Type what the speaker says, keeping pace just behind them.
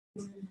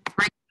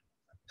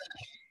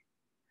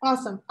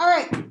Awesome. All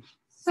right.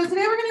 So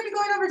today we're going to be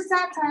going over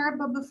satire,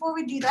 but before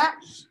we do that,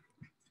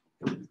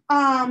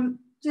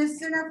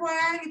 just an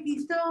FYI, if you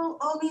still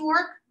owe me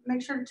work,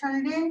 make sure to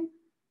turn it in.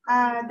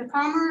 The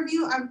comma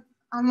review,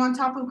 I'm on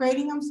top of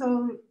grading them,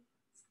 so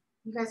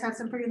you guys have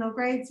some pretty low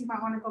grades. You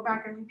might want to go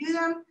back and redo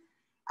them.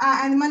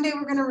 And Monday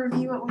we're going to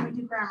review it when we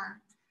do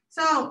grammar.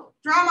 So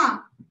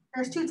drama,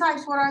 there's two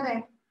types. What are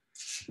they?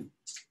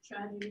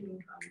 Tragedy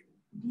and comedy.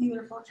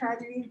 Beautiful,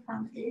 tragedy and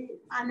comedy.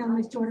 I know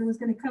Miss Jordan was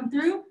going to come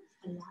through.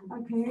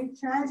 Okay,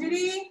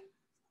 tragedy,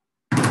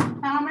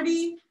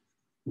 comedy.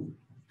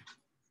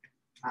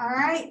 All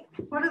right,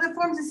 what are the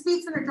forms of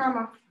speech in a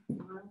drama?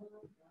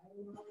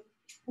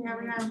 Yeah,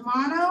 we have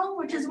mono,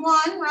 which is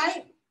one,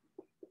 right?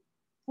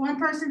 One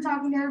person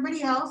talking to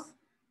everybody else.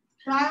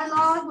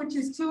 Dialogue, which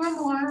is two or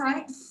more,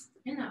 right?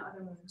 And the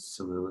other one.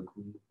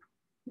 Soliloquy.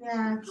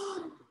 Yeah.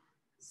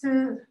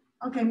 So,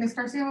 okay, Miss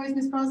Garcia always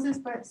misspells this,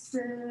 but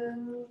something.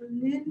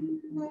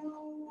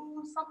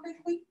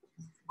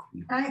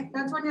 Right?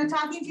 That's when you're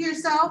talking to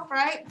yourself,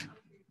 right?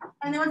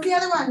 And then what's the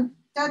other one?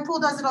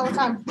 Deadpool does it all the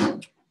time.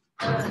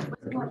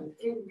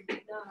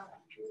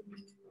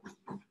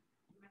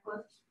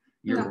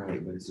 You're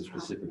right, but it's a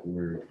specific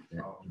word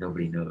that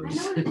nobody knows.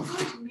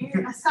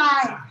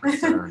 Aside.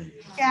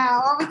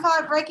 Yeah, or we call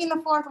it breaking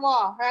the fourth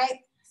wall,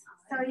 right?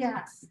 So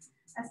yeah,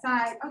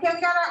 aside. Okay,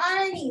 we got our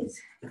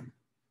ironies.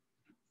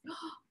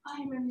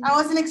 I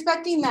wasn't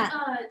expecting that.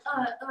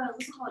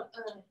 What's it called?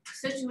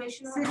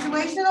 Situational.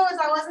 Situational is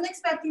I wasn't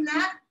expecting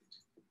that.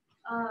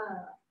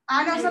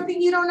 I know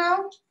something you don't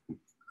know.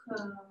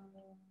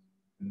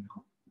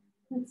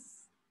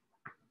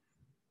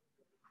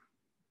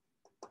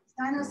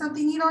 I know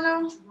something you don't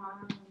know.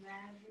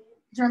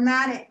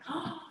 Dramatic.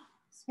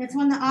 It's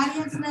when the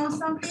audience knows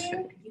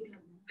something,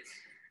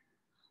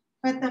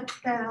 but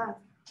the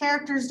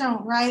characters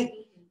don't, right?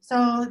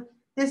 So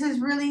this is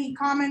really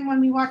common when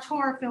we watch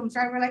horror films,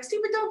 right? We're like,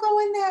 stupid, don't go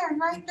in there,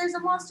 right? There's a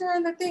monster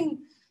in the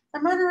thing.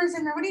 The murderer's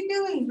in there. What are you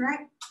doing,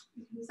 right?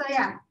 So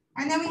yeah.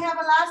 And then we have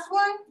a last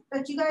one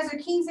that you guys are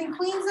kings and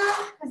queens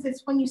of, because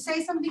it's when you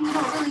say something you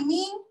don't really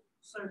mean.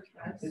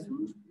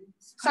 Sarcasm.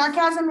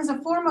 Sarcasm is a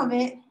form of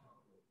it,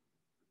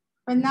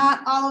 but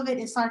not all of it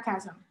is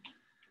sarcasm.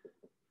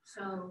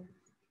 So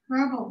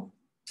verbal.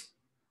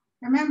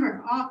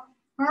 Remember,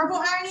 verbal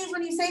irony is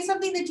when you say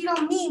something that you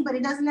don't mean, but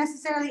it doesn't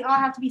necessarily all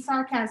have to be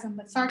sarcasm.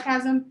 But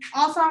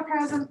all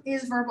sarcasm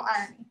is verbal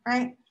irony,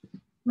 right?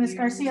 Miss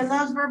Garcia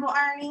loves verbal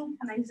irony,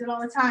 and I use it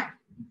all the time.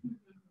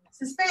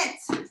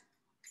 Suspense.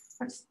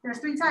 There's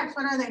three types.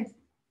 What are they?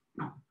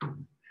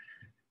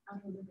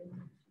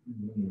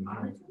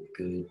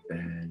 Good,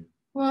 bad.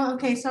 Well,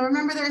 okay. So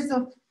remember, there's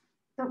the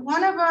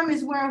one of them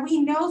is where we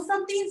know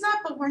something's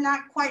up, but we're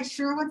not quite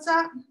sure what's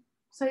up.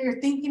 So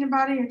you're thinking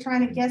about it. You're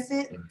trying to guess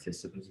it.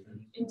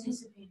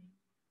 Anticipating.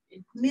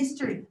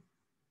 Mystery.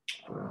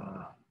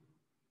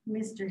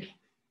 Mystery.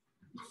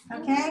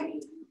 Okay.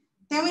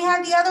 Then we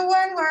have the other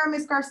one where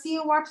Miss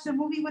Garcia watched a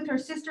movie with her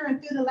sister and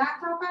threw the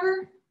laptop at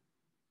her.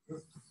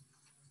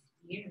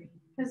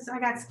 Because I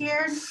got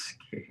scared.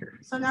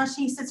 So now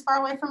she sits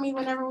far away from me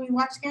whenever we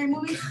watch scary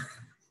movies.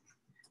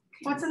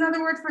 What's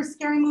another word for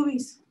scary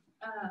movies?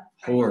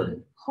 Horror.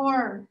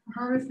 Horror.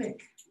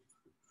 Horrific.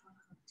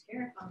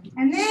 Terrifying.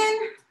 And then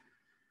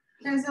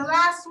there's the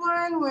last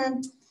one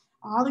where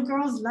all the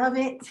girls love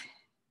it.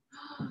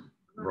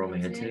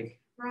 Romantic.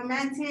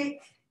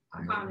 Romantic.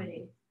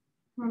 Comedy.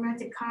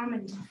 Romantic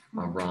comedy.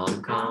 A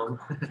rom-com.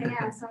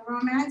 Yeah, so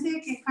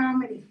romantic and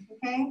comedy,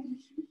 okay?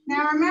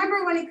 Now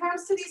remember, when it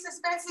comes to these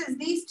suspenses,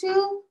 these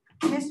two,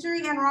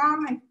 mystery and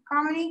rom and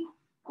comedy,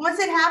 once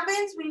it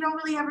happens, we don't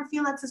really ever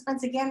feel that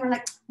suspense again. We're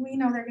like, we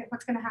know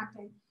what's gonna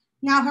happen.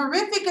 Now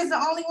horrific is the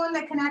only one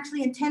that can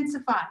actually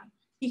intensify,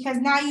 because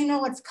now you know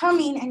what's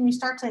coming and you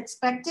start to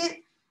expect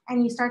it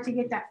and you start to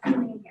get that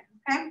feeling again,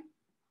 okay?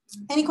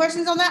 Any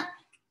questions on that?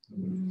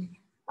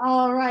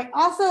 All right,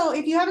 also,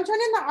 if you haven't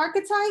turned in the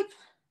archetype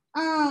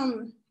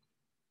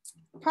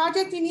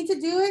project, you need to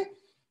do it.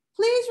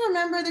 Please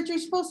remember that you're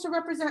supposed to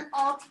represent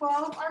all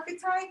 12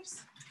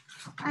 archetypes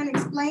and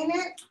explain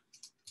it.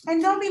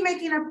 And don't be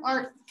making up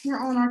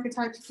your own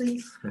archetypes,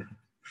 please.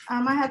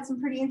 I had some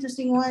pretty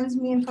interesting ones.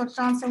 Me and Coach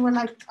Johnson were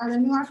like, are there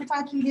new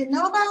archetypes we didn't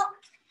know about?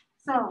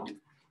 So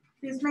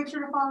just make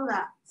sure to follow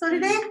that. So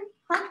today,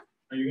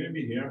 Are you going to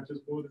be here after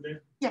school today?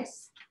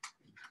 Yes.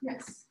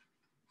 Yes.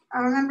 I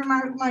remember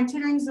my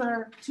tutorings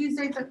are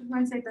Tuesday,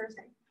 Wednesday,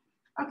 Thursday.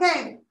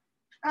 Okay.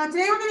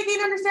 Today we're going to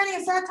gain understanding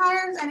of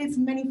satires and its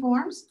many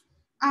forms.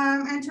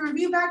 And to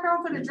review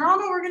background for the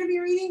drama we're going to be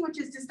reading, which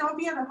is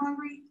Dystopia,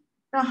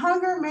 the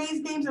Hunger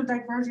Maze Games of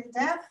Divergent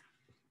Death,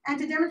 and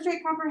to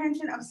demonstrate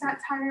comprehension of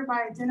satire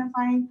by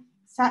identifying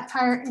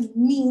satire and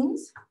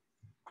memes.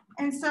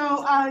 And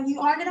so you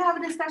are going to have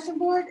a discussion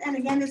board, and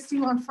again, it's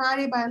due on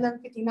Friday by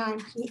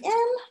 11:59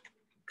 p.m.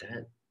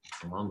 That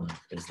drama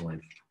is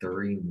like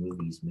 3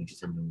 movies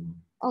mixed into one.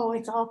 Oh,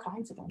 it's all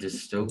kinds of them.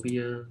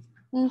 Dystopia,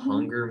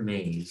 Hunger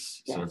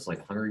Maze. So it's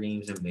like Hunger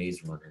Games and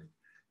Maze Runner.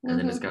 And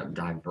then it's got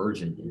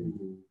Divergent in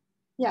it.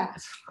 Yeah.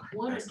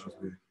 What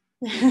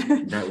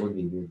That would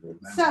be weird.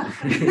 So,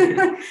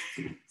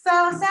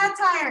 so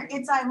satire,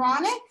 it's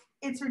ironic,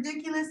 it's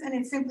ridiculous, and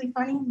it's simply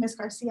funny. Miss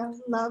Garcia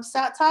loves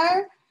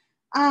satire.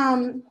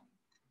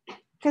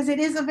 Because it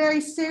is a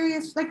very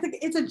serious, like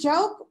it's a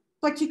joke,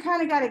 but you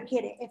kind of got to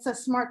get it. It's a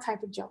smart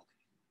type of joke.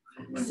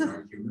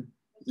 So,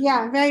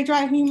 yeah, very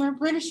dry humor.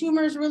 British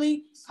humor is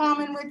really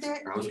common with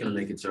it. I was gonna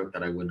make a joke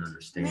that I wouldn't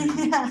understand.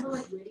 Yeah. So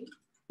like witty.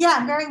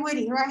 Yeah, very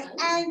witty, right?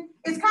 And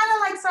it's kind of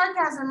like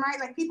sarcasm, right?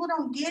 Like people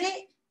don't get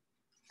it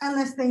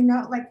unless they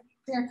know, like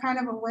they're kind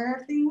of aware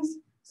of things.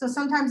 So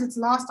sometimes it's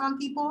lost on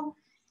people.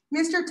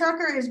 Mr.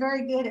 Tucker is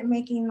very good at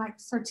making like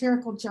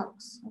satirical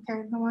jokes.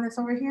 Okay, the one that's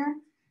over here.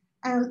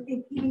 And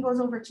it even goes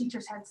over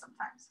teachers' heads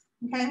sometimes.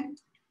 Okay.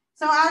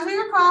 So as we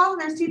recall,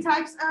 there's two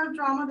types of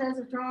drama.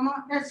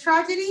 There's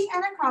tragedy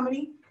and a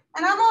comedy.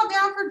 And I'm all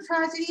down for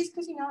tragedies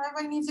because, you know,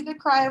 everybody needs a good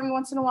cry every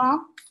once in a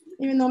while,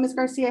 even though Miss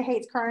Garcia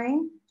hates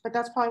crying, but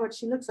that's probably what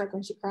she looks like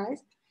when she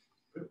cries.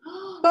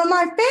 But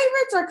my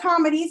favorites are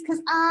comedies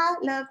because I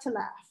love to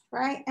laugh,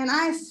 right? And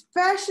I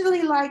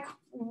especially like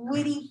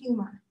witty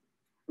humor.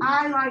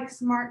 I like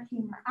smart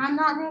humor. I'm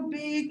not real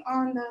big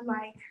on the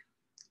like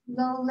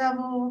low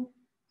level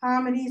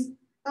comedies.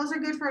 Those are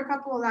good for a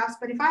couple of laughs,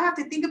 but if I have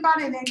to think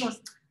about it, then it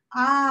goes,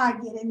 I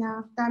get it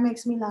now. That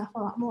makes me laugh a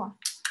lot more.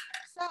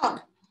 So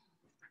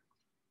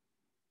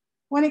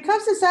when it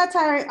comes to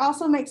satire, it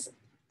also makes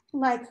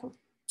like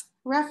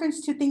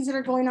reference to things that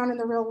are going on in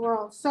the real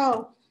world.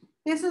 So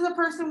this is a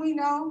person we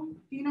know.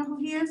 Do you know who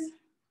he is?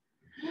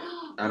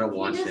 I don't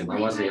watch him. I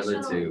watch the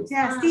other two.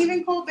 Yeah,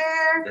 Stephen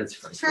Colbert, That's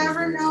fine.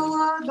 Trevor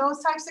Noah,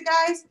 those types of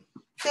guys.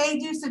 They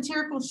do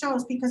satirical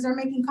shows because they're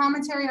making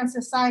commentary on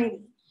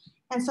society.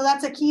 And so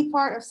that's a key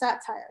part of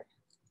satire.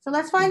 So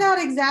let's find out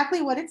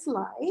exactly what it's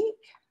like.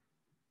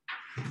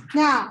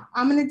 Now,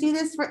 I'm going to do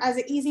this as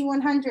an easy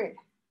 100.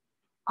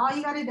 All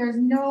you got to, there's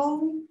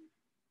no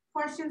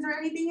questions or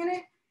anything in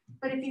it.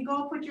 But if you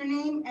go put your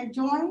name and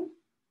join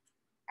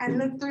and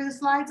look through the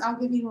slides, I'll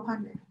give you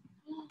 100.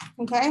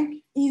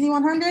 Okay, easy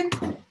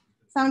 100.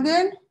 Sound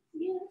good?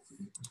 Yes.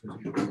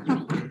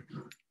 Huh.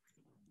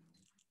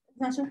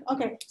 Not sure.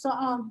 Okay, so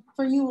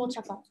for you, we'll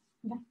check out.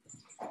 Okay.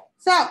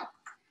 So,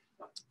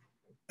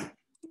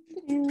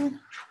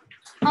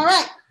 all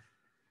right.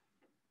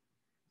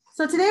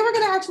 So today we're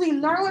going to actually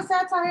learn what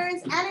satire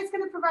is, and it's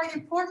going to provide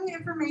important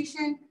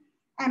information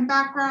and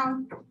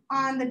background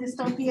on the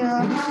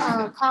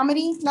Dystopia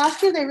comedy.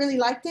 Last year they really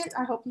liked it.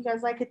 I hope you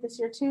guys like it this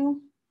year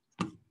too.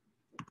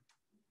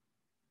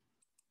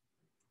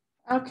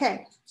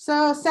 Okay,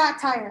 so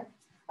satire.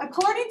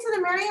 According to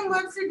the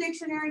Merriam-Webster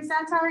dictionary,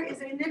 satire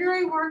is a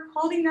literary work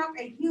holding up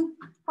a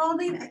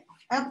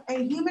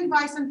human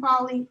vice and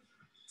folly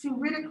to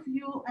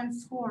ridicule and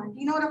scorn. Do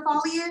you know what a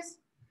folly is?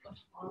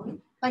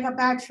 Like a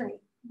bad trait,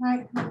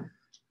 right?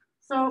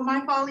 So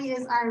my folly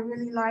is I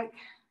really like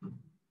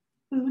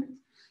food,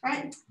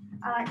 right?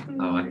 I like food.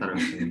 Oh, I thought it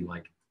was gonna be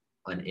like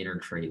an inner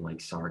trait,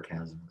 like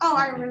sarcasm. Oh,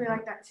 I really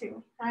like that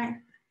too, right?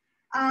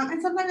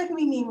 And sometimes I can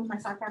be mean with my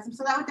sarcasm.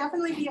 So that would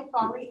definitely be a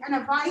folly. And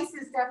a vice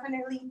is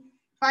definitely,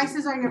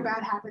 vices are your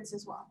bad habits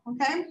as well,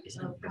 okay?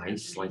 Isn't a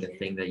vice like a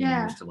thing that you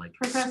use to like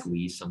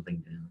squeeze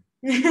something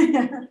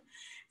down?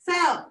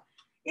 So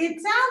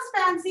it sounds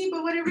fancy,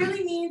 but what it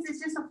really means is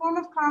just a form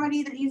of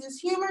comedy that uses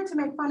humor to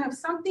make fun of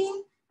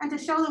something and to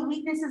show the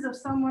weaknesses of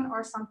someone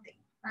or something,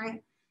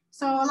 right?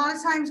 So a lot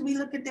of times we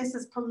look at this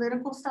as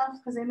political stuff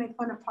because they make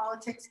fun of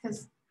politics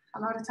because a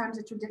lot of times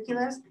it's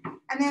ridiculous.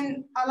 And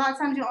then a lot of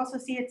times you also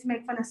see it to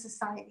make fun of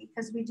society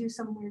because we do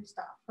some weird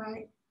stuff,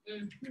 right?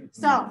 Mm-hmm.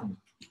 So.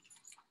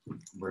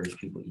 British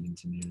people eating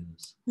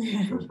tomatoes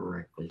for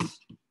breakfast.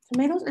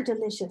 Tomatoes are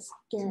delicious,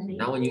 Garen.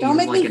 Not when you Don't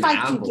eat make them like me an fight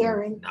apple. you,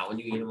 Garen. Not when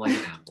you eat them like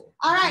an apple.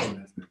 All right.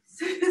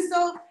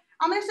 So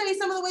I'm going to show you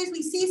some of the ways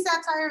we see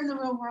satire in the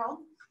real world.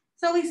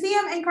 So we see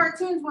them in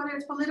cartoons, whether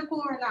it's political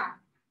or not.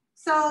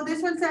 So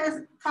this one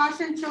says,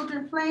 caution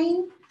children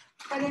playing.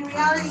 But in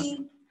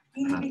reality,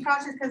 you need to be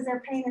cautious because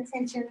they're paying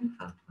attention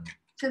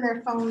to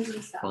their phones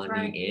and stuff. Funny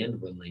right? and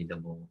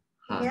relatable.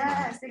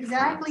 Yes,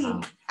 exactly.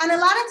 And a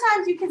lot of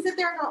times you can sit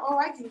there and go, oh,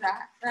 I do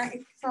that,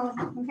 right? So,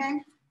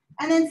 okay.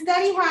 And then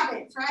study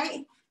habits,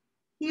 right?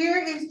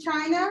 Here is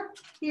China.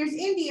 Here's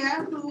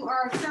India, who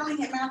are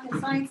excelling at math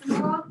and science in the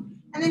world.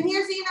 And then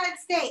here's the United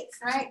States,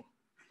 right?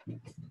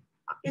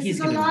 This is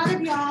a lot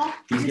of y'all.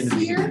 This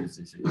year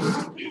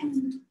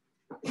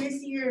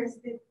is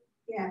the,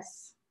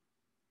 yes.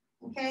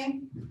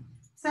 Okay.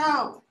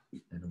 So,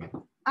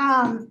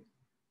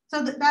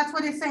 that's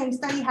what it's saying,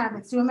 study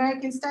habits. Do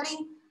Americans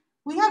study?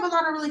 We have a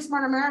lot of really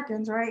smart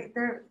Americans, right?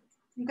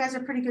 You guys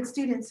are pretty good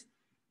students.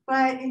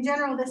 But in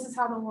general, this is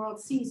how the world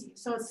sees you.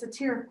 So it's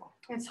satirical.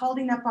 It's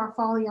holding up our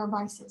folly, our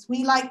vices.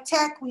 We like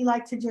tech. We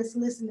like to just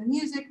listen to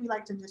music. We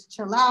like to just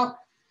chill out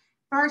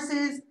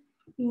versus,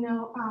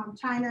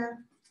 China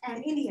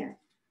and India.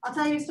 I'll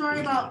tell you a story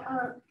about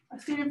a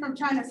student from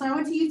China. So I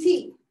went to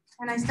UT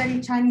and I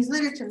studied Chinese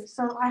literature.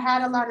 So I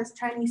had a lot of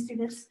Chinese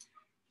students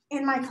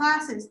in my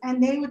classes,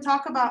 and they would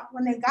talk about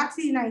when they got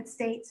to the United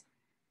States,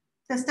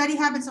 the study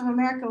habits of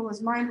America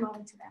was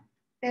mind-blowing to them.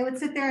 they would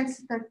sit there and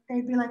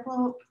they'd be like,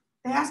 well,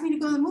 they asked me to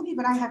go to the movie,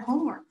 but I had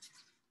homework.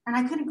 And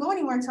I couldn't go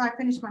anywhere until I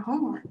finished my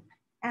homework.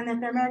 And then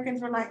the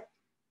Americans were like,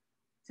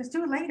 just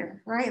do it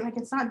later, right? Like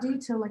it's not due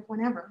till like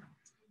whenever.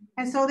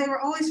 And so they were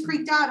always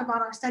freaked out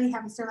about our study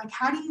habits. They're like,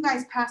 how do you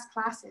guys pass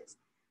classes?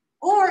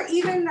 Or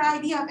even the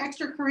idea of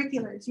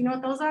extracurriculars. You know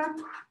what those are?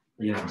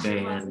 Yeah,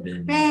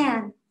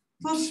 Band,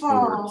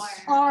 football,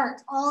 sports.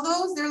 art, all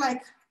those. They're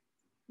like,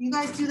 you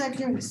guys do that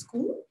during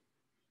school?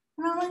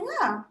 And I'm like,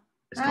 yeah.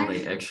 It's called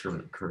a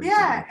extracurricular.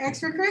 Yeah,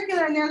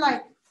 extracurricular. And they're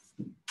like,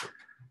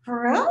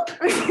 for real?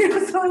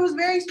 So it was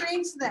very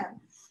strange to them.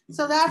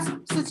 So that's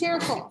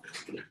satirical.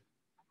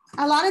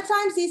 A lot of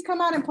times these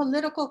come out in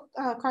political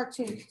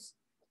cartoons.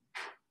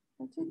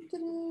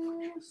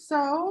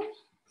 So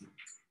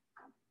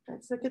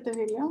let's look at the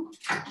video.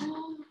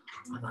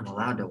 I'm not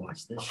allowed to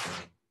watch this show.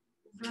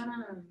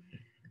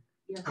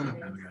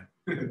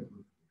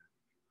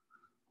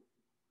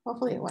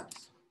 Hopefully it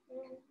works.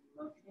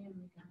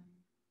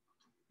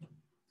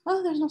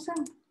 Oh, there's no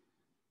sound.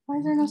 Why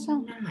is there no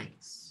sound?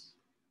 Nice.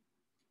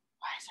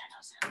 Why is there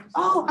no sound?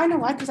 Oh, I know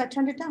why, because I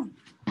turned it down.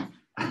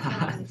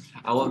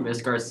 I want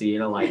Miss Garcia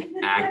to like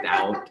act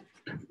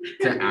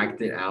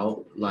it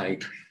out.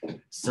 Like,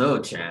 so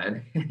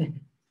Chad.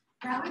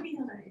 That would be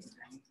hilarious,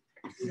 right?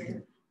 Yeah.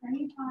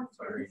 Any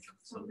Sorry, so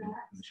something in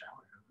the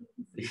shower.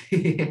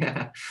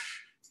 Yeah.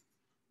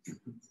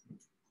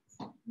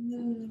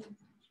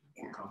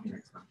 Yeah.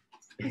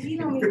 Because you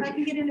know me, if I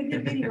can get in a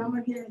good video, I'm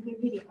gonna get in a good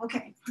video.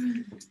 Okay.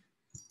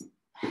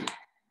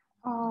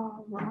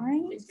 All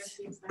right.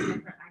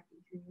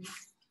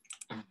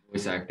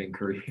 Voice acting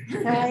career.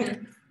 Right.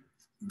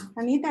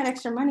 I need that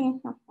extra money.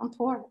 I'm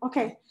poor.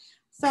 Okay.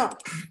 So.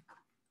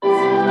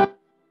 Well,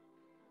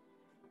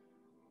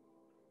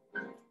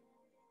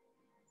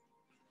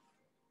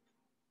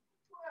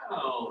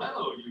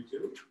 hello, you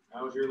two.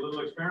 How's your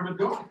little experiment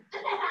going? Horrible.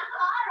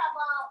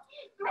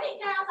 Three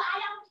girls I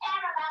don't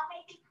care about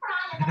make me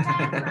cry in the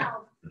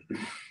bathroom.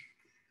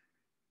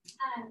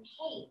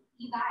 Hey,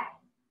 you guys.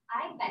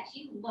 I bet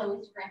you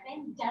Lois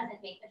Griffin doesn't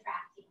make the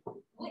track team,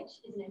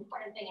 which is an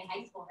important thing in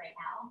high school right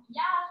now.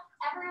 Yeah,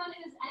 anyone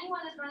who's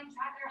running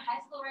track in high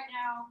school right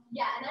now.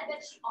 Yeah, and I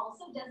bet she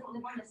also doesn't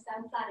live on the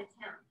south side of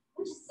town,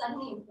 which is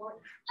suddenly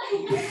important.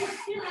 Why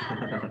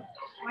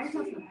is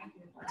that so accurate?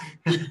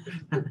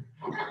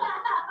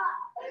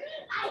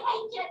 I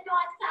hate your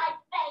north side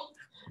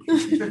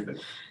face.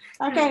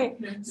 Okay.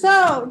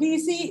 So do you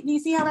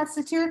see how that's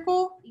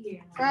satirical? Yeah.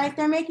 Right?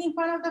 They're making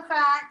fun of the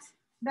fact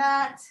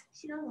that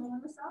She don't live on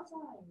the south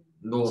side.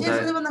 No, she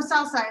doesn't live on the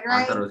south side,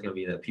 right? I thought it was gonna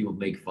be that people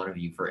make fun of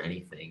you for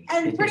anything.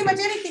 And pretty much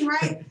anything,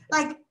 right?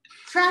 Like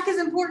track is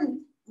important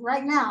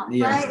right now,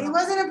 Yeah. right? It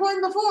wasn't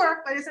important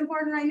before, but it's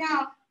important right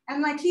now.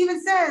 And like he even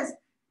says,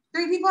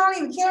 3 people I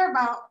don't even care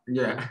about.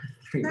 Yeah.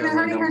 Then they're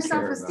hurting her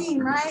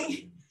self-esteem,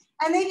 right?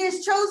 And they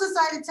just chose a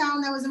side of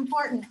town that was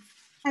important.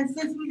 And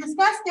since we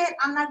discussed it,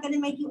 I'm not going to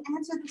make you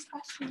answer this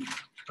question.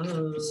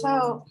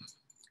 So,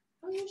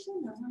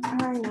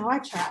 I know, I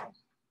tried.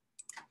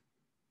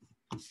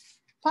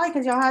 Probably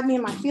because y'all had me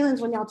in my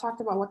feelings when y'all talked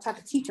about what type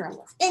of teacher I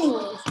was.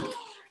 Anyways,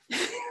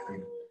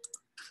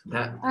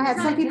 I had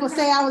some people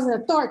say I was an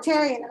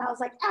authoritarian, and I was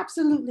like,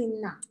 absolutely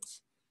not.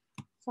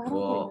 So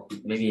Well,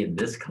 maybe in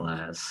this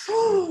class.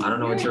 I don't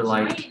know what you're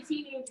like.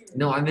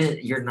 No, I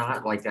meant you're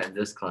not like that in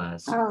this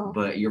class. Oh.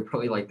 But you're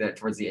probably like that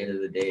towards the end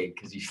of the day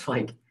because you're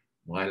like,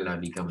 why did I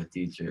become a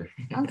teacher?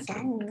 I'm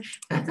sorry.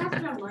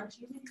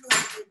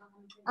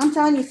 I'm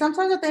telling you,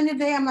 sometimes at the end of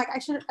the day, I'm like, I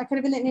could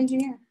have been an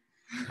engineer.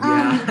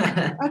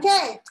 Yeah.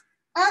 Okay.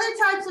 Other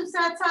types of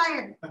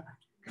satire.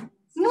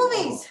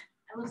 Movies.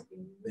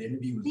 The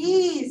interview.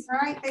 These,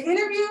 right? The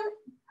interview.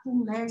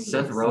 Hilarious.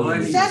 Seth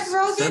Rogen. Seth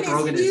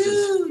Rogen is just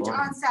huge funny.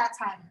 on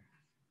satire.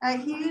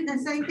 Huge. The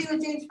same thing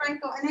with James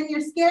Franco. And then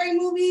your scary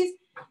movies.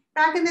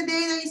 Back in the day,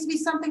 there used to be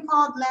something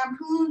called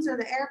Lampoons or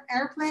the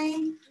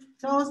airplane.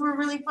 Those were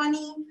really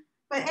funny.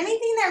 But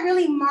anything that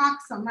really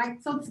mocks them,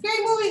 right? So the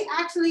scary movie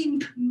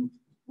actually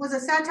was a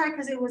satire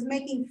because it was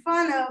making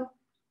fun of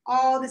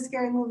all the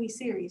scary movie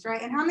series,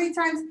 right? And how many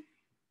times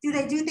do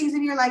they do things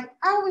and you're like,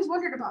 I always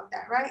wondered about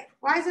that, right?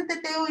 Why is it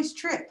that they always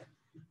trip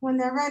when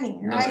they're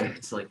running, right? No,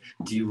 it's like,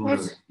 do you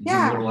want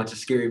to watch a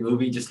scary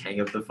movie? Just hang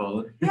up the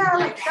phone. Yeah,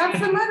 like that's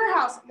the murder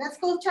house. Let's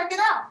go check it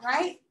out,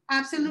 right?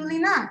 Absolutely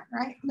not,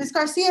 right? Miss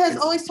Garcia has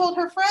always told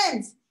her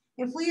friends,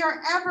 if we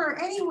are ever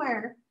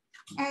anywhere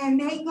and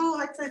they go,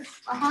 let's say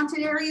a haunted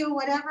area or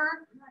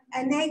whatever,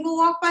 and they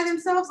go off by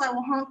themselves, I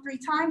will honk 3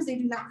 times. They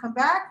do not come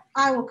back.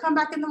 I will come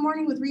back in the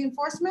morning with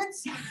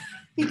reinforcements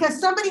because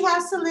somebody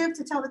has to live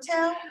to tell the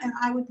tale, and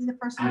I would be the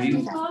person to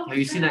do that. Have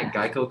you seen that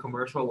Geico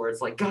commercial where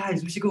it's like,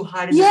 guys, we should go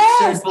hide in Yes,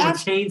 that shed full of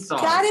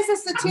chainsaws? That is a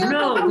satirical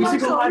No, commercial. we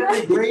should go hide in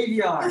the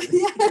graveyard.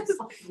 Yes. It's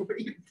like, what are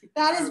you doing?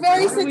 That is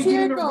very Why are we doing a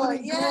satirical.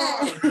 running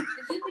Yeah. car?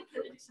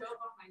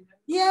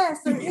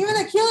 Yes. So even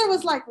the killer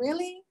was like,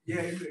 really?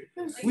 Yeah.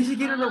 We should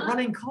get in a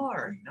running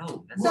car.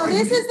 No. That's So not-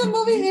 this is the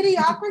movie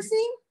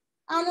Idiocracy.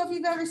 I don't know if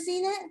you've ever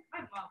seen it.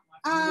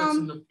 What's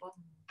in the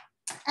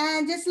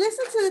And just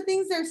listen to the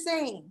things they're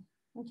saying.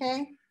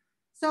 Okay.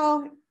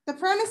 So The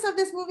premise of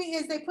this movie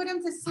is they put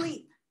him to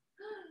sleep.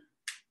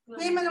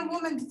 Him and a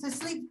woman to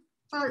sleep.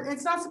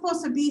 It's not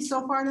supposed to be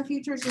so far in the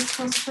future. It's just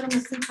supposed to put them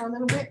to sleep for a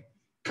little bit.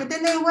 But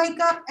then they wake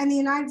up and the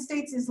United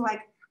States is like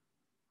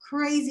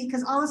crazy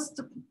because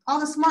all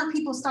the smart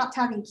people stopped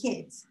having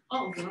kids.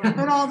 Oh, God.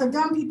 But all the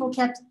dumb people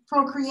kept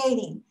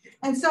procreating.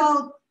 And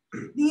so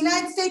the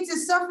United States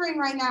is suffering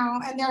right now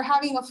and they're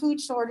having a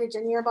food shortage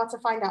and you're about to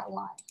find out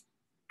why.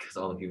 Because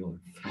all the people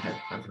are fat.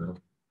 I don't know.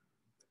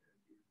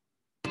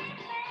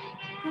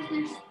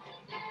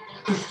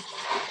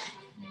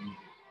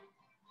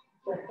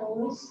 What the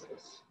hell is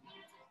this?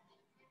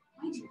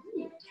 Why'd you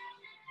eat it?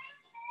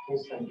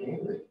 Tastes like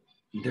Gatorade.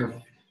 They're Is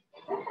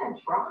that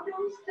Bronco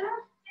stuff?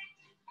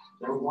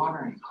 They're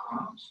watering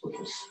crops with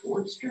a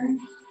sports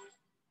drink?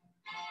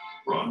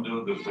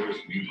 Rondo, the thirst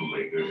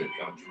mutilator, had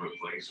come to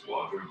replace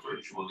water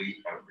virtually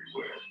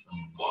everywhere.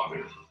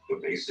 Water, the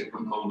basic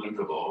component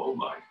of all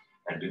life,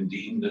 had been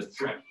deemed a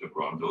threat to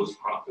Rondo's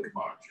profit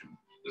margin.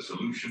 The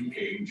solution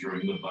came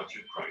during the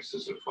budget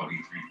crisis of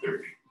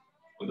 2330,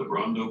 when the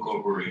Rondo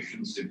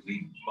Corporation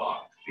simply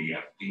bought the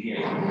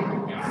FDA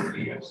and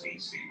the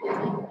FCC,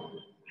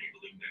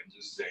 enabling them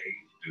to say,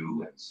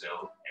 do, and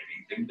sell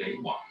anything they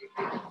wanted.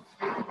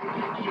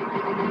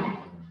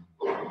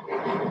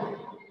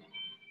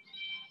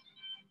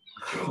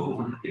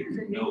 Joe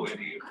didn't know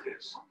any of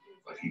this,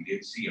 but he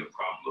did see a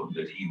problem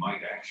that he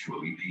might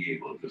actually be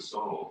able to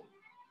solve.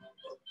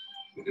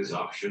 With his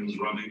options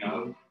running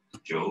out,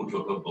 Joe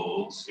took a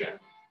bold step.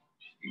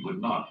 He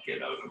would not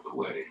get out of the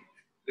way.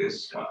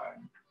 This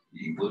time,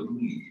 he would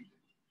lead.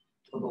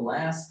 For the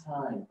last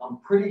time, I'm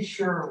pretty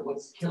sure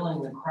what's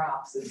killing the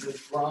crops is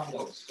this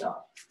Bronco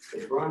stuff.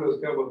 The Bronco's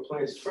got what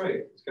plants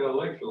crave. It's got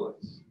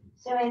electrolytes.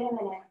 So wait a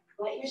minute.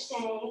 What you're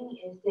saying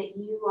is that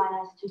you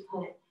want us to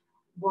put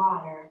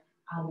water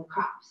on the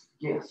crops.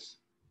 Yes.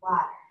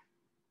 Water.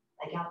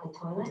 Like out the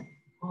toilet?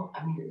 Well,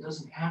 I mean, it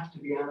doesn't have to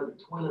be out of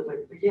the toilet,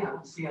 but yeah,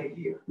 that's the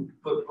idea.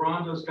 But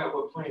Bronco's got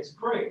what plants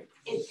crave.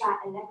 It's got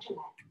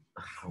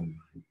electrolyte.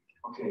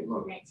 Okay,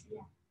 look, Right. Yeah.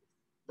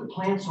 the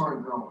plants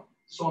aren't growing.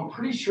 So I'm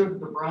pretty sure that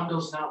the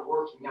Bronco's not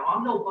working. Now,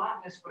 I'm no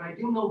botanist, but I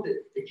do know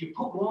that if you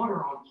put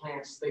water on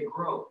plants, they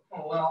grow.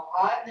 Oh, well,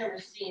 I've never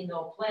seen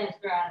no plants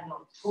grow out of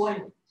no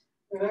toilet.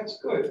 Yeah, that's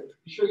good.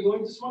 You sure you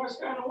ain't the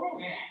smartest guy in the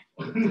world?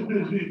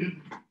 Yeah.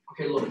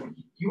 Okay, look,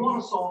 you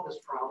want to solve this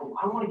problem.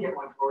 I want to get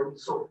my garden,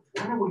 so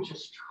why don't we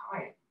just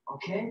try it,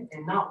 okay?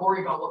 And not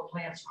worry about what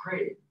plants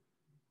crave.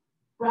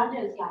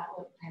 Bronco's got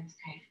what plants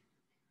crave.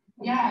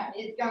 Yeah,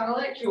 it's got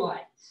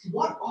electrolytes.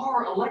 What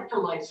are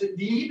electrolytes? Do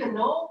you even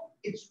know?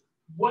 It's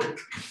what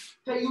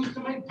They used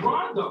to make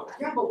Bronco.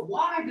 Yeah, but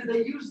why do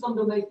they use them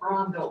to make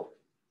Bronco?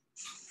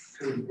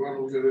 Because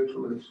Bronco's got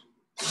electrolytes.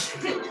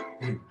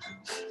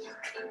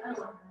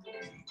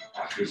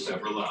 After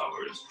several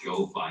hours,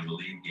 Joe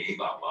finally gave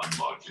up on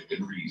logic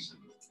and reason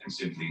and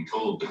simply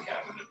told the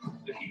cabinet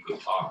that he could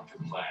talk to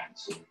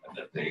plants and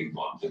that they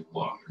wanted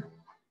water.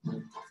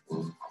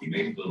 He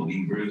made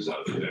believers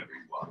out of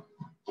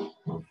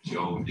everyone.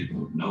 Joe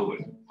didn't know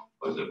it,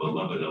 but the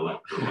beloved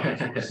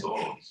electrolytes were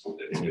salts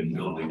that had been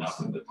building up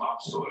in the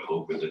topsoil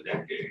over the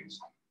decades.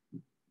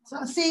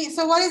 So see,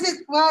 so what is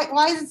it?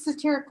 Why is it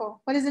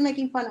satirical? What is it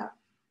making fun of?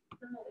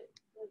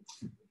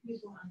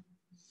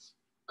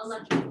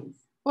 Electrolytes.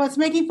 Well, it's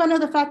making fun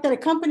of the fact that a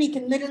company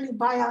can literally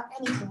buy out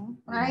anything,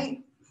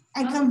 right?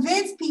 And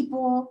convince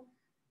people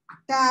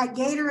that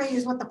Gatorade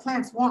is what the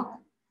plants want.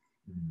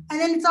 And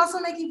then it's also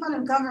making fun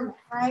of government,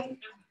 right?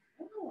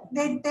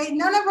 They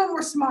none of them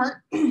were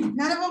smart.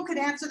 None of them could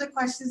answer the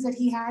questions that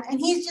he had. And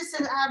he's just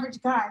an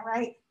average guy,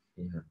 right?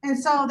 Yeah. And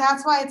so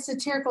that's why it's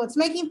satirical. It's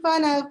making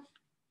fun of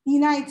the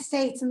United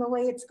States and the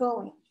way it's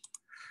going.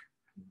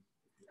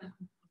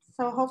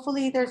 So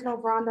hopefully there's no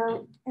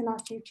Bronco in our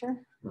future.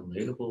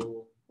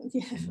 Relatable.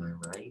 Yes. Am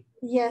I right?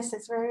 Yes,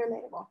 it's very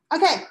relatable.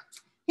 Okay,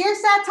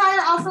 here's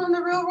satire also in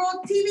the real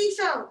world TV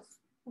shows.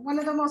 One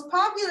of the most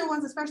popular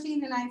ones, especially in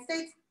the United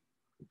States,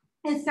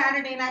 is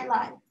Saturday Night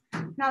Live.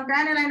 Now,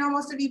 granted, I know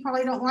most of you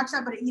probably don't watch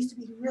that, but it used to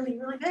be really,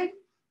 really big.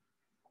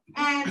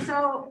 And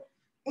so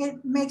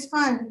it makes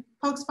fun,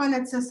 pokes fun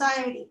at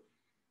society.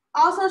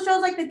 Also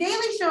shows like The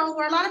Daily Show,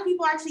 where a lot of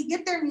people actually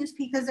get their news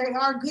because they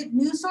are good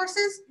news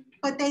sources,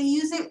 but they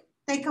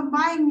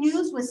combine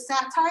news with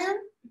satire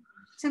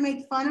to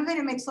make fun of it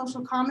and make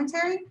social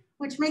commentary,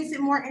 which makes it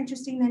more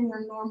interesting than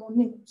your normal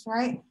news,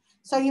 right?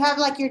 So you have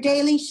like your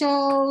daily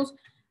shows,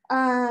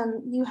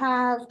 you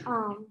have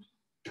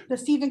the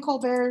Stephen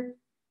Colbert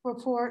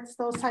reports,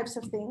 those types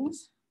of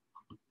things.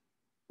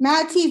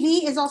 Mad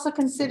TV is also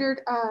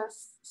considered That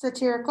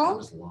satirical.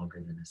 was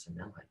longer than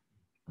SNL,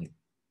 like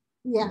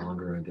Yeah.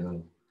 longer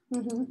ago.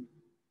 Mm-hmm.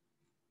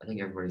 I think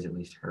everybody's at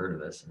least heard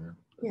of SNL.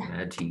 Yeah.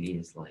 Mad TV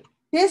is like,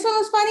 This one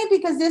was funny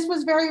because this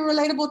was very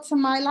relatable to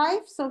my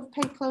life, so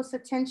pay close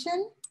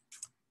attention.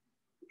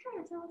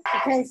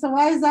 Okay, so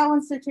why is that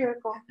one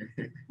satirical?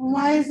 And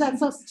why is that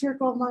so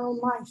satirical of my own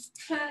life?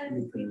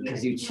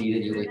 because you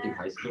cheated your way through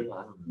high school.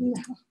 I don't know.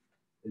 No.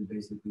 Is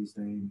basically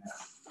saying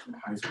that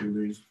high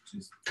schoolers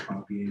just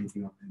copy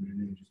anything off the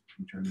internet and just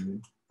turn it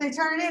in. They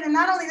turn it in, and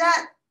not only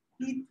that,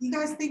 You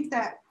guys think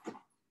that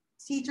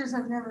teachers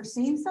have never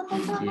seen stuff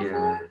like that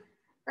before,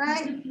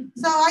 right?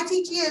 So I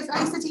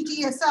used to teach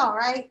ESL,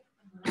 right?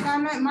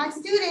 And my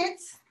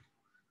students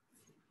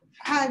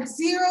had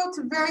 0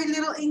 to very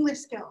little English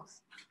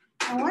skills.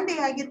 And one day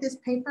I get this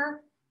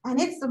paper and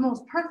it's the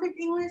most perfect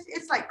English.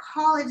 It's like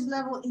college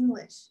level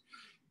English.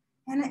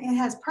 And it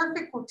has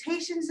perfect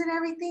quotations and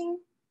everything.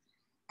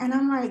 And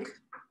I'm like,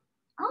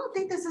 I don't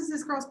think this is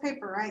this girl's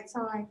paper, right?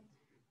 So I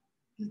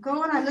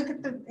go and I look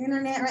at the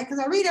internet, right? Because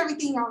I read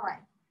everything all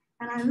right.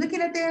 And I'm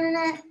looking at the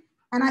internet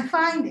and I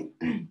find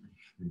it.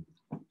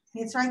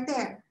 It's right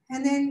there.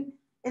 And then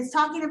it's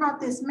talking about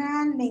this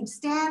man named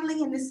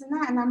Stanley and this and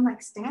that. And I'm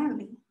like,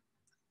 Stanley?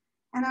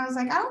 And I was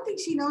like, I don't think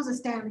she knows a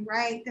Stanley,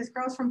 right? This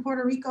girl's from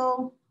Puerto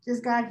Rico,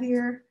 just got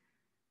here.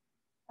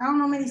 I don't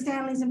know many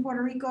Stanleys in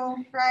Puerto Rico,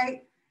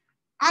 right?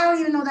 I don't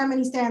even know that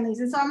many Stanleys.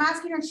 And so I'm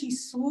asking her, she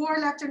swore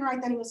left and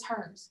right that it was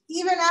hers,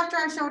 even after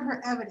I showed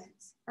her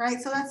evidence,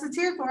 right? So that's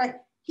satirical, right?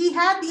 He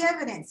had the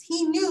evidence.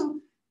 He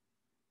knew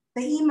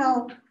the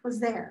email was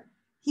there.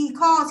 He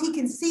calls, he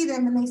can see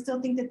them, and they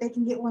still think that they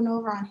can get one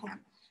over on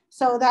him.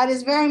 So that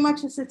is very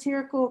much a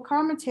satirical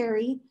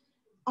commentary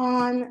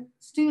on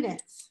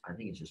students. I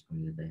think it's just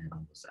funny that they had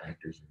all those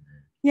actors in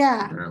there.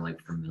 Yeah. That are like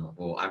familiar.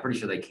 Well, I'm pretty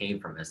sure they came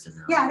from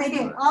SNL. Yeah, they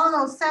did. All of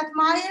those. Seth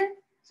Meyer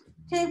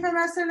came from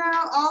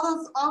SNL.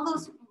 All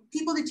those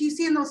people that you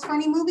see in those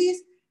funny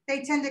movies,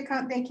 they came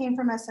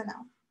from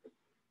SNL.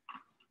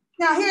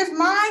 Now, here's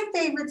my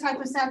favorite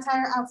type of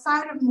satire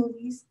outside of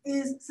movies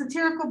is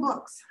satirical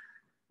books.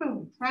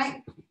 Boom,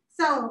 right?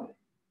 So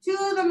 2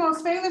 of the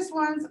most famous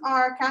ones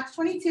are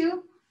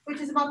Catch-22, which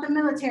is about the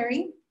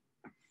military.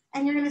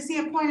 And you're going to see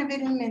a point of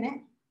it in a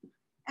minute.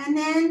 And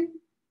then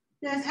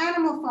there's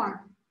Animal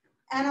Farm.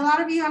 And a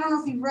lot of you, I don't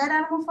know if you've read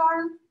Animal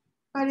Farm,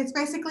 but it's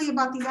basically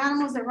about these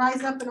animals that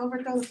rise up and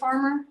overthrow the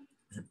farmer.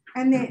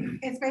 And then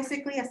it's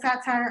basically a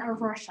satire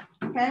of Russia,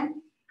 okay?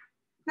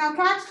 Now,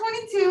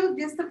 Catch-22,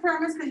 just the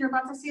premise, because you're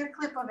about to see a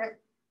clip of it.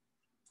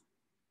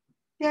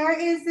 There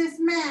is this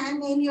man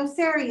named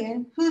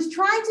Yossarian who's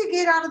trying to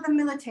get out of the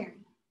military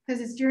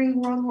because it's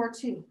during World War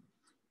II.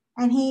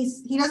 And he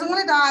doesn't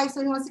want to die,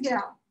 so he wants to get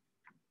out.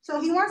 So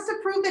he wants to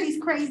prove that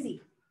he's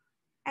crazy.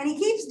 And he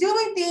keeps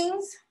doing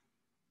things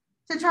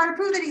to try to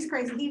prove that he's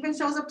crazy. He even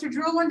shows up to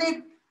drill one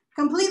day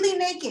completely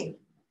naked.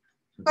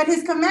 But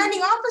his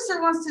commanding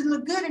officer wants to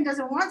look good and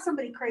doesn't want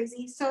somebody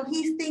crazy. So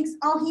he thinks,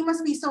 oh, he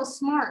must be so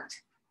smart.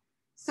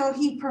 So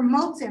he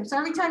promotes him. So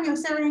every time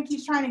Yossarian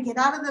keeps trying to get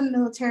out of the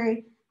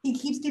military, he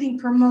keeps getting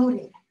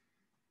promoted.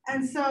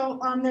 And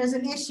so there's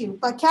an issue.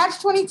 But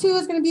Catch-22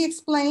 is going to be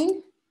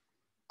explained.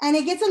 And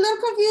it gets a little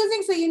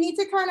confusing, so you need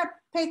to kind of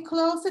pay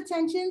close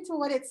attention to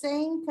what it's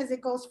saying because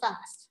it goes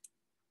fast.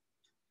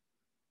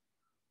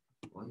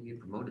 Well, you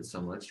get promoted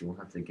so much, you won't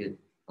have to get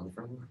on the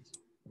front lines.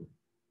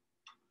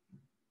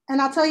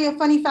 And I'll tell you a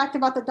funny fact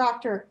about the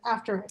doctor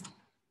after it.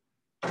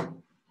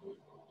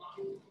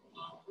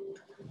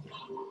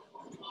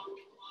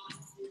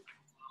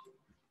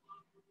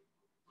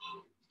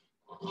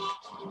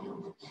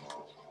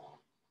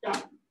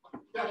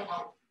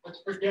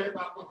 Let's forget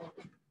about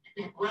the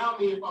you can ground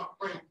me if I'm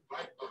crazy,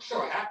 right? Oh,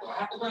 sure, I have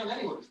to ground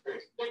anyone who's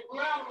crazy. They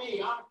ground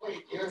me, I'm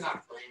crazy. You're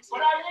not crazy. But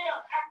I am.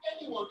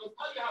 Ask anyone, they'll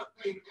tell you how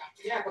crazy I am.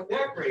 Yeah, but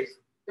they're crazy.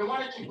 Then why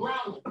don't you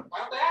ground them? Why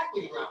don't they ask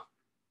me to ground?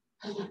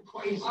 Because they're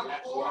crazy.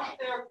 Of course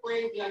they're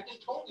crazy. I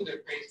just told you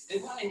they're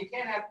crazy. And you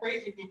can't have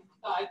crazy people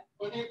decide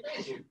when they're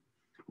crazy.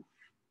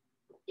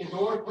 Is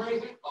Orr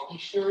crazy? Oh, he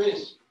sure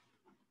is.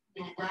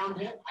 Can you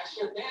ground him? I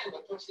sure can,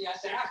 but first he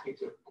has to ask me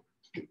to.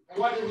 And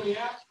why doesn't he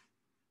ask?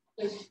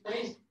 Because he's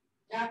crazy.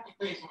 You have to be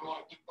crazy when you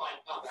want to keep flying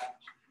combat.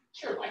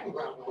 Sure, I can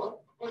ground Orr.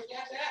 Of course he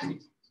has to ask me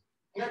to.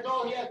 And that's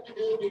all he has to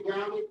do to be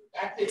grounded.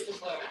 That's it,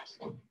 just let him ask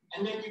him.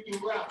 And then you can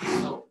ground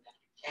him. No,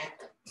 you can't.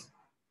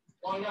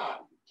 Why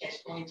not?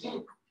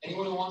 Catch-22.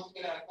 Anyone who wants to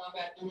get out of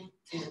combat duty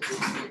isn't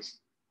crazy.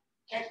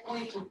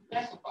 Catch-22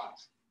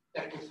 specifies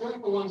that concern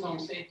for one's own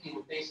safety in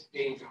the face of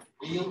danger,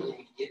 real and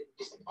immediate,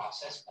 is the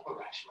process of a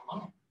rational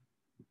mind.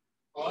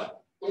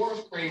 But Orr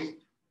is crazy,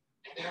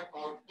 and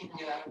therefore he can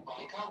get out of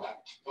flying combat.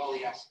 All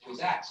he has to do is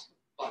ask.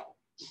 But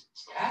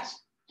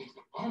he's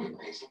only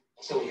crazy,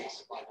 and so he has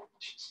to fly more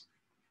missions.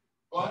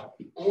 But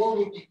Orr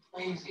would be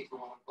crazy if he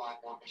wanted to fly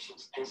more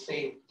missions and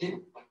say he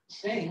didn't, but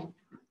saying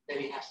that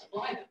he has to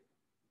fly them.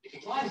 If he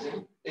flies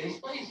them, then he's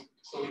crazy,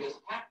 so he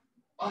doesn't have to.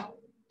 But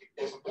if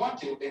he doesn't want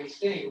to, then he's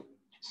saying,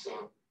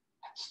 so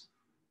that's.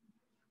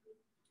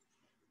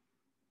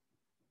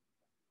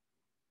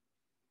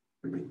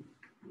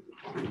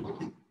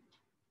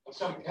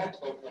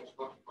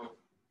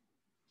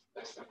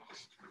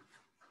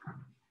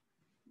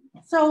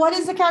 So what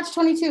is the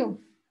Catch-22?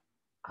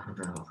 I don't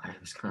know. I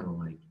was kind of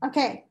like.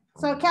 Okay,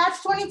 so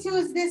Catch-22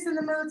 is this in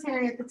the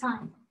military at the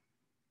time.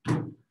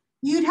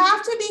 You'd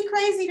have to be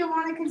crazy to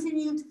want to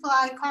continue to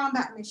fly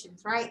combat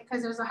missions, right?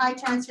 Because there's a high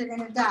chance you're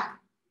going to die,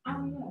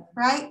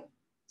 right?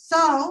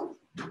 So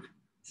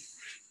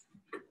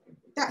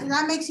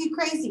that makes you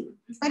crazy.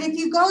 But if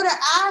you go to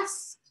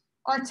ask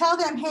or tell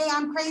them, hey,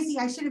 I'm crazy,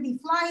 I shouldn't be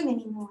flying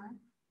anymore,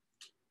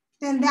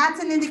 then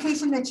that's an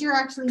indication that you're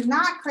actually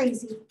not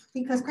crazy,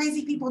 because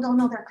crazy people don't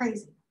know they're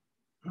crazy.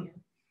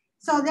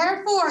 So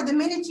therefore, the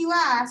minute you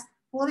ask,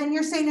 well, then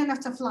you're sane enough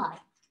to fly.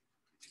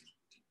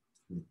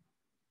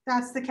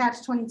 That's the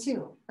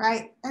catch-22,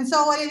 right? And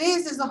so what it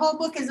is the whole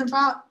book is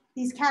about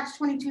these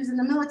catch-22s in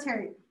the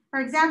military. For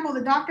example,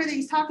 the doctor that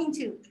he's talking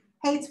to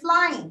hates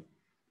flying.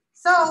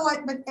 So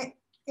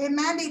it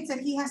mandates that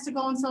he has to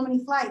go on so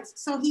many flights.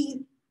 So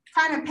he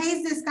kind of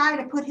pays this guy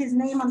to put his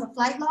name on the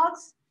flight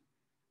logs.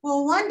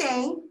 Well, one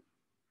day,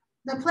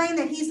 the plane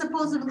that he's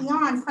supposedly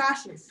on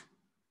crashes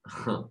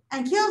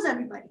and kills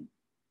everybody.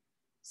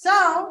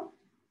 So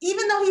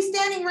even though he's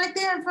standing right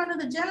there in front of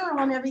the general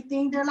and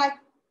everything, they're like,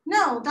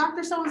 no,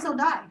 Dr. So-and-so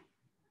died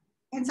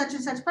in such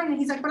and such plane. And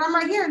he's like, but I'm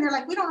right here. And they're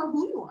like, we don't know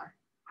who you are.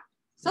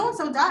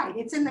 So-and-so died.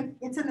 It's in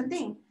the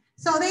thing.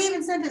 So they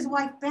even sent his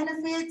wife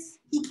benefits.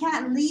 He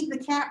can't leave the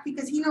camp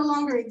because he no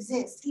longer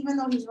exists, even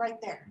though he's right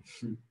there.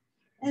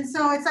 And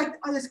so it's like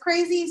this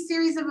crazy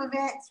series of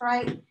events,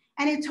 right?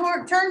 And it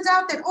turns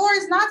out that Orr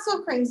is not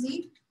so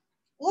crazy.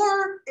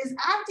 Orr is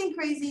acting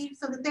crazy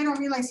so that they don't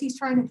realize he's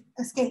trying to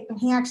escape, and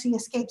he actually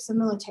escapes the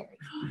military.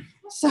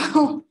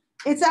 So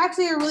it's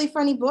actually a really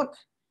funny book.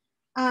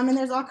 And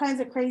there's all kinds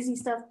of crazy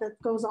stuff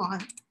that goes on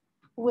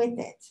with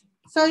it.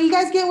 So you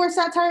guys get where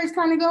Satire is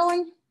kind of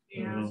going?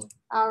 Yeah.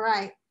 All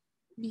right.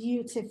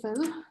 Beautiful.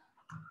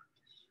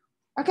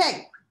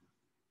 Okay.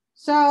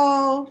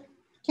 So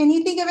can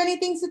you think of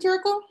anything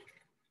satirical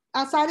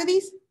outside of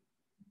these?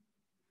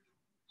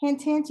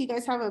 Hint, hint. You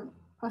guys have an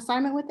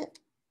assignment with it?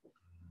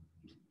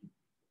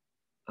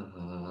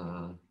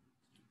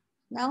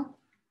 No?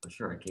 I'm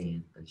sure I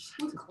can.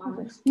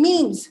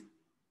 Memes.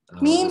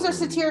 Memes are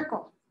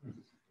satirical,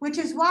 which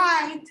is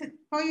why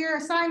for your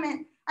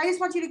assignment, I just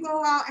want you to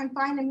go out and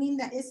find a meme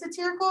that is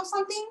satirical of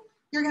something.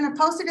 You're going to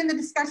post it in the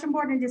discussion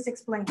board and just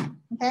explain it,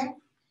 okay?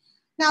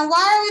 Now, why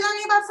are we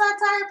learning about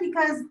satire?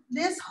 Because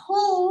this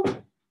whole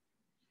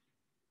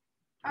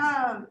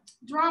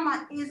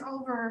drama is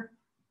over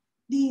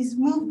these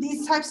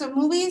types of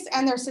movies,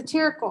 and they're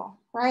satirical,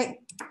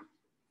 right?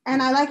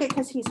 And I like it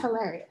because he's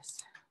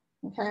hilarious,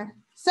 okay?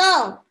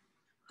 So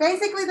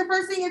basically the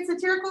first thing it's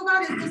satirical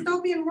about is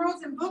dystopian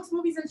worlds in books,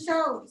 movies, and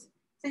shows.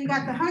 So you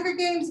got The Hunger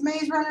Games,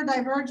 Maze Runner,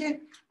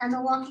 Divergent, and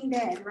The Walking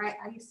Dead, right?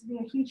 I used to be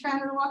a huge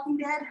fan of The Walking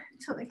Dead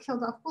until they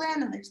killed off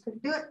Glenn and they just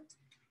couldn't do it.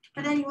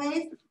 But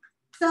anyways,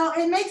 so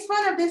it makes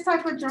fun of this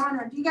type of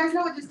genre. Do you guys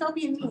know what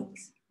dystopian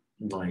means?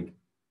 Like,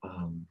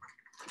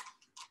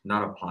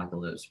 not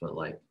apocalypse, but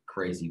like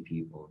crazy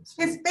people. And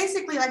stuff. It's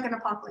basically like an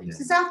apocalypse.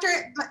 Yeah.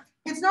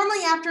 It's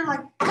normally after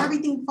like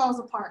everything falls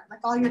apart, like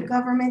all your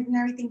government and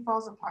everything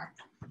falls apart.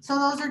 So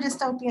those are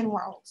dystopian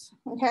worlds,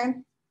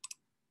 okay?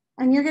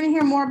 And you're going to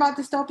hear more about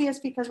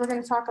dystopias because we're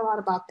going to talk a lot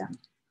about them.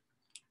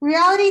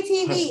 Reality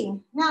TV.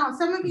 Now,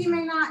 some of you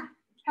may not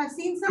have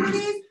seen some of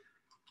these,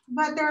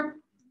 but they're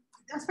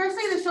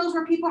especially the shows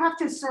where people have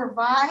to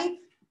survive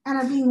and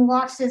are being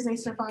watched as they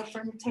survive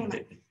for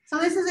entertainment. So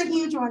this is a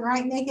huge one,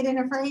 right? Naked and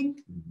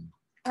Afraid.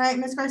 Right,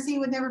 Miss Garcia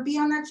would never be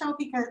on that show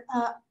because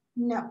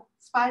no,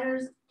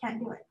 spiders can't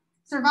do it.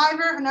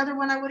 Survivor, another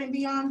one I wouldn't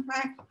be on,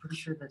 right? I'm pretty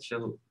sure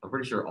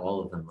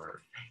all of them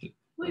are fake.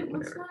 Wait,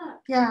 what's that?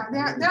 Yeah,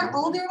 they're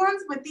older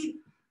ones, but these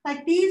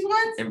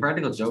ones. And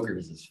Practical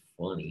Jokers is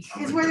funny.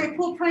 Is where they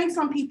pull pranks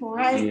on people,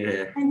 right?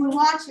 Yeah. And you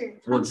watch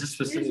it. Well, just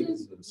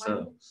specifically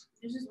themselves.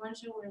 There's just one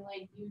show where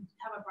like you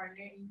have a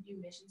partner and you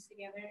do missions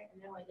together,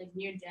 and they're like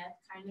near death,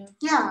 kind of.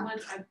 Yeah.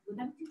 Would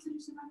that be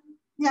considered survival?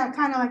 Yeah,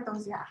 kind of like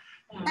those, yeah.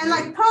 And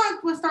like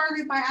Punk was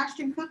started by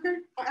Ashton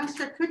Kutcher.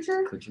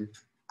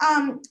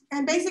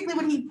 And basically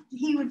what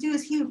he would do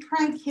is he would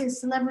prank his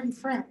celebrity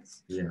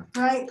friends. Yeah.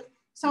 Right?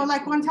 So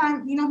like one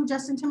time, you know who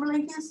Justin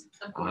Timberlake is?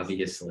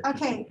 Obviously.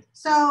 Okay.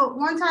 So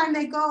one time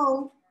they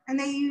go and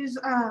they use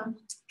Ozzy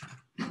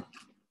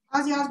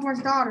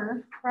Osbourne's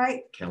daughter,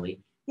 right?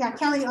 Kelly. Yeah,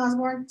 Kelly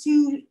Osbourne,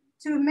 to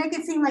make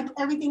it seem like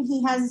everything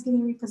he has is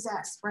getting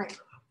repossessed, right?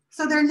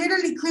 So they're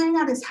literally clearing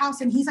out his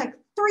house and he's like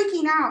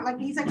freaking out. Like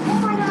he's like, oh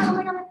my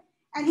God.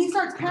 And he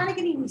starts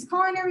panicking and he's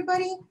calling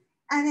everybody.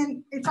 And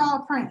then it's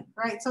all a prank,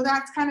 right? So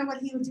that's kind of what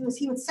he would do is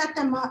he would set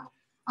them up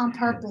on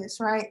purpose,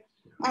 right?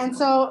 And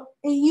so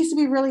it used to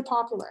be really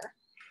popular.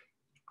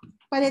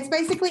 But it's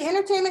basically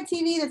entertainment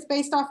TV that's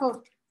based off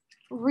of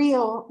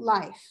real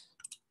life.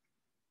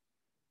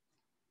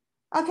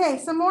 Okay,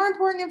 some more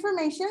important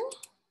information,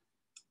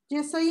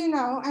 just so you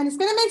know, and it's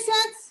gonna make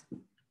sense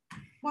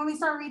when we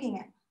start reading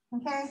it,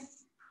 okay?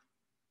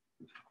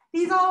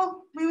 These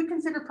all we would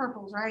consider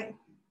purples, right?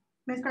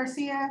 Miss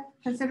Garcia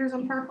considers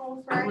them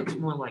purples, right? That looks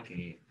more like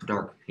a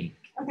dark pink.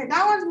 Okay,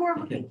 that one's more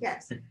of a pink,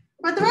 yes.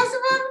 But the rest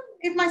of them,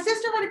 if my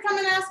sister were to come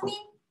and ask me,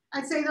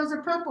 I'd say those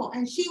are purple,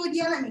 and she would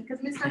yell at me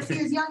because Miss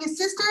Garcia's youngest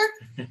sister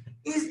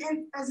is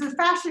a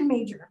fashion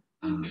major,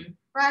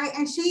 right?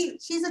 And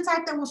she's the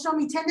type that will show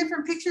me 10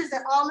 different pictures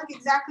that all look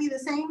exactly the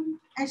same,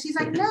 and she's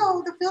like,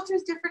 "No, the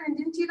filter's different, and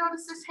didn't you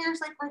notice this hair's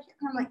like right here?"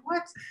 And I'm like,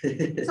 "What?"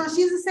 So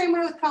she's the same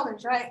way with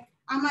colors, right?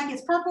 I'm like,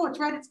 "It's purple, it's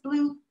red, it's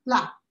blue,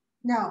 blah."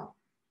 No,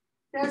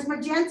 There's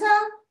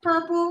magenta,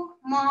 purple,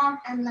 mauve,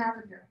 and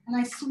lavender. And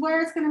I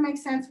swear it's gonna make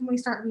sense when we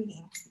start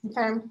reading,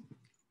 okay?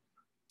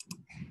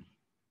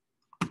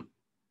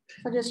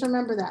 So just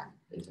remember that.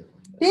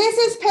 This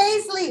is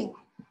Paisley,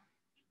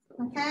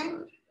 okay?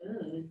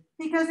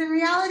 Because in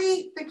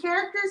reality, the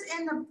characters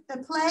in the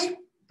play,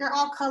 they're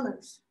all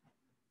colors.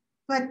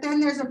 But then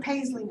there's a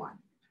Paisley one.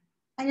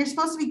 And you're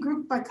supposed to be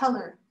grouped by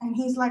color. And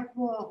he's like,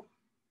 well,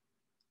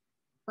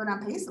 but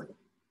I'm Paisley,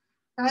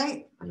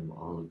 right? I'm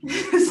all of you.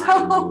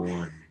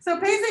 So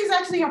Paisley is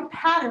actually a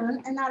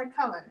pattern and not a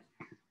color.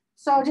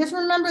 So just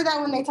remember that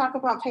when they talk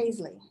about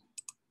Paisley.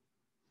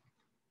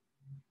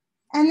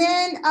 And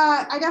then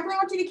I definitely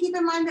want you to keep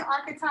in mind the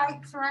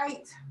archetypes,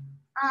 right?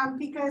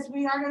 Because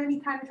we are going to be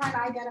kind of trying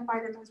to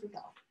identify them as we go.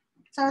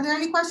 So are there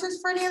any questions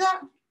for any of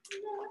that?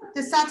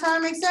 Does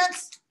satire make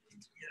sense?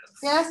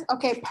 Yes?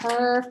 Okay,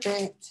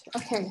 perfect.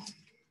 Okay.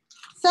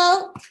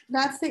 So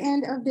that's the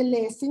end of the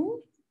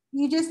lesson.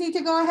 You just need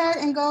to go ahead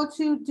and go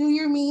to do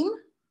your meme.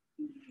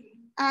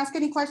 Ask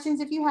any questions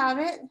if you have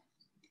it.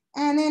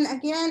 And then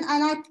again,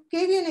 and I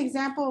gave you an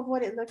example of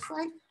what it looks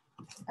like,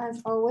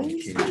 as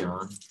always. Kim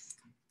Jong.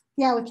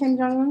 Yeah, with Kim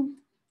Jong-un.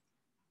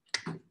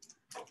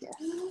 Yes.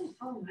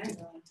 Oh my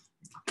God.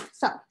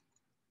 So.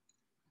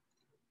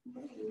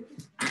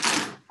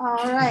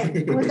 All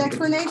right, with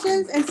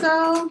explanations. And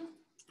so,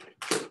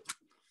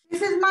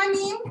 this is my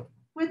meme.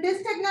 With this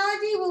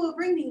technology, we will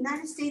bring the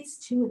United States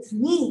to its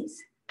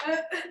knees.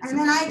 And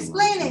then I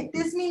explain it.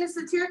 This meme is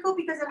satirical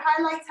because it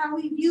highlights how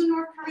we view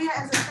North Korea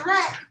as a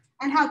threat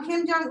and how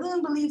Kim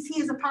Jong-un believes he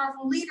is a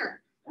powerful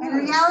leader. In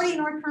reality,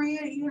 North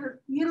Korea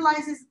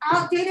utilizes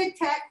outdated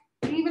tech.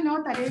 Do you even know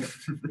what that is?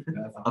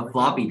 A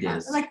floppy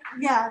disk. Like,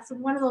 yeah, it's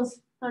one of those,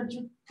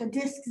 the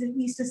disks that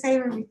we used to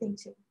save everything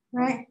to,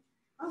 right?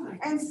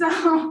 And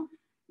so,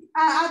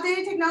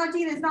 outdated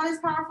technology is not as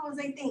powerful as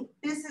they think.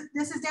 This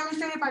is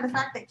demonstrated by the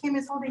fact that Kim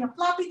is holding a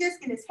floppy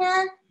disk in his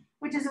hand,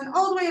 which is an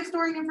old way of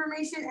storing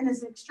information and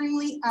is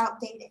extremely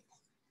outdated.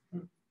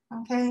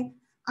 Okay,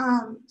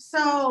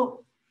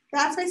 so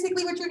that's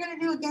basically what you're gonna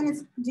do. Again,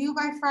 it's due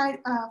by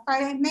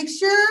Friday. Make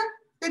sure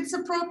it's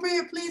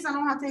appropriate, please. I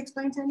don't have to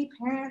explain to any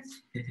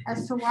parents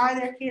as to why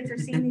their kids are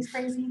seeing these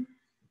crazy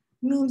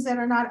memes that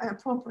are not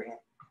appropriate.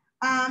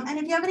 And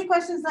if you have any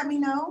questions, let me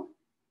know.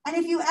 And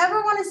if you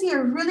ever want to see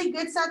a really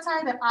good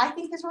satire that I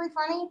think is really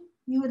funny,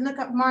 you would look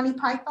up Monty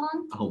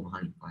Python. Oh,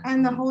 Monty Python.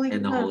 And the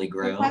Holy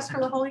Grail. The Quest for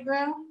the Holy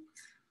Grail.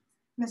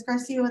 Miss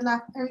Garcia would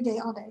laugh every day,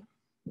 all day.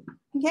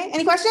 Okay,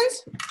 any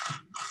questions?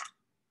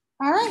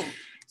 All right,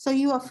 so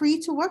you are free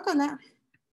to work on that.